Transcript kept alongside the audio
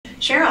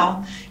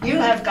Cheryl, you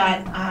have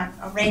got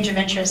a range of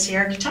interests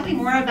here. Can you tell me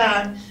more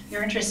about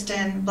your interest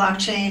in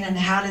blockchain and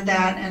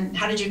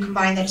how did you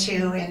combine the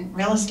two in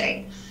real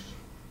estate?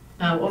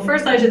 Well,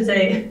 first I should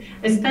say,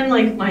 I spend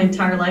like my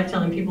entire life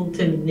telling people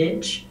to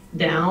niche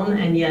down,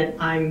 and yet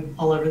I'm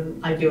all over,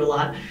 I do a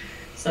lot.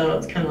 So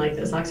it's kind of like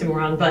this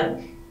oxymoron.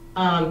 But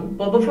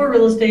well, before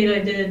real estate, I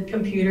did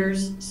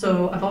computers.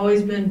 So I've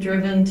always been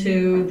driven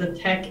to the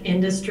tech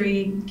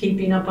industry,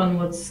 keeping up on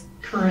what's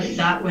current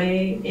that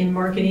way in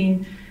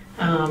marketing.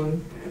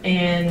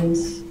 And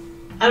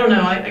I don't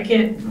know, I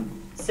can't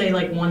say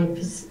like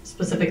one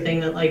specific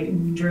thing that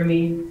like drew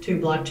me to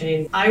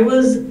blockchain. I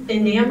was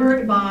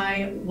enamored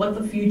by what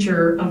the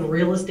future of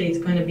real estate is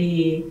going to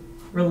be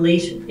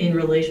in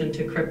relation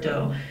to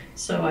crypto.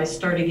 So I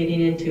started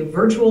getting into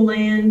virtual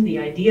land, the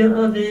idea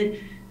of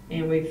it,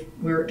 and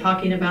we're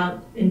talking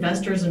about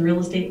investors in real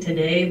estate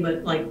today,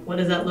 but like what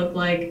does that look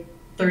like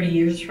 30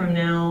 years from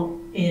now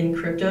in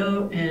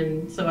crypto?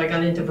 And so I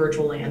got into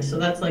virtual land. So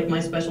that's like my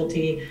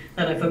specialty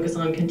that I focus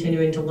on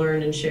continuing to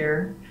learn and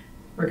share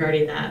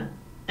regarding that.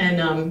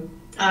 And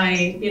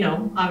I,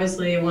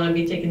 obviously want to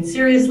be taken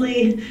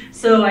seriously.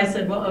 So I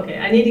said, well, okay,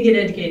 I need to get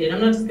educated.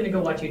 I'm not just going to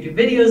go watch YouTube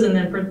videos and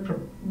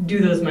then do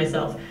those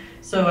myself.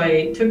 So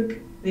I took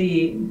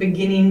the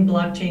beginning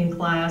blockchain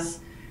class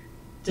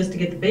just to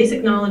get the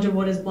basic knowledge of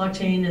what is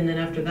blockchain. And then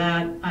after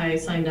that, I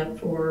signed up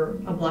for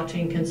a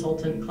blockchain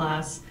consultant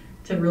class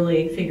to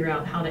really figure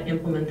out how to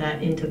implement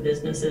that into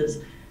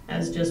businesses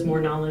as just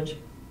more knowledge.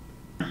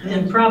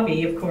 And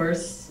Propy, of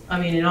course, I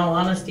mean, in all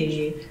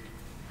honesty,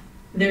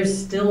 there's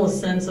still a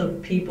sense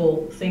of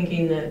people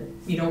thinking that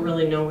you don't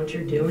really know what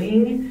you're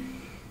doing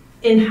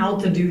and how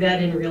to do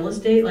that in real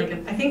estate. Like,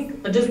 I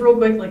think, just real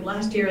quick, like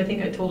last year, I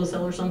think I told a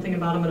seller something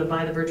about I'm gonna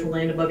buy the virtual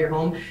land above your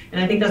home.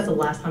 And I think that's the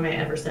last time I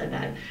ever said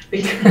that.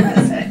 Because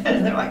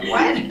they're like,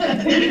 what?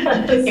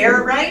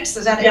 Air rights?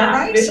 Is that air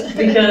rights?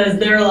 Because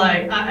they're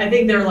like, I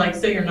think they're like,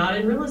 so you're not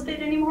in real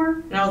estate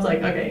anymore? And I was like,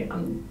 okay,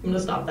 I'm gonna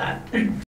stop that.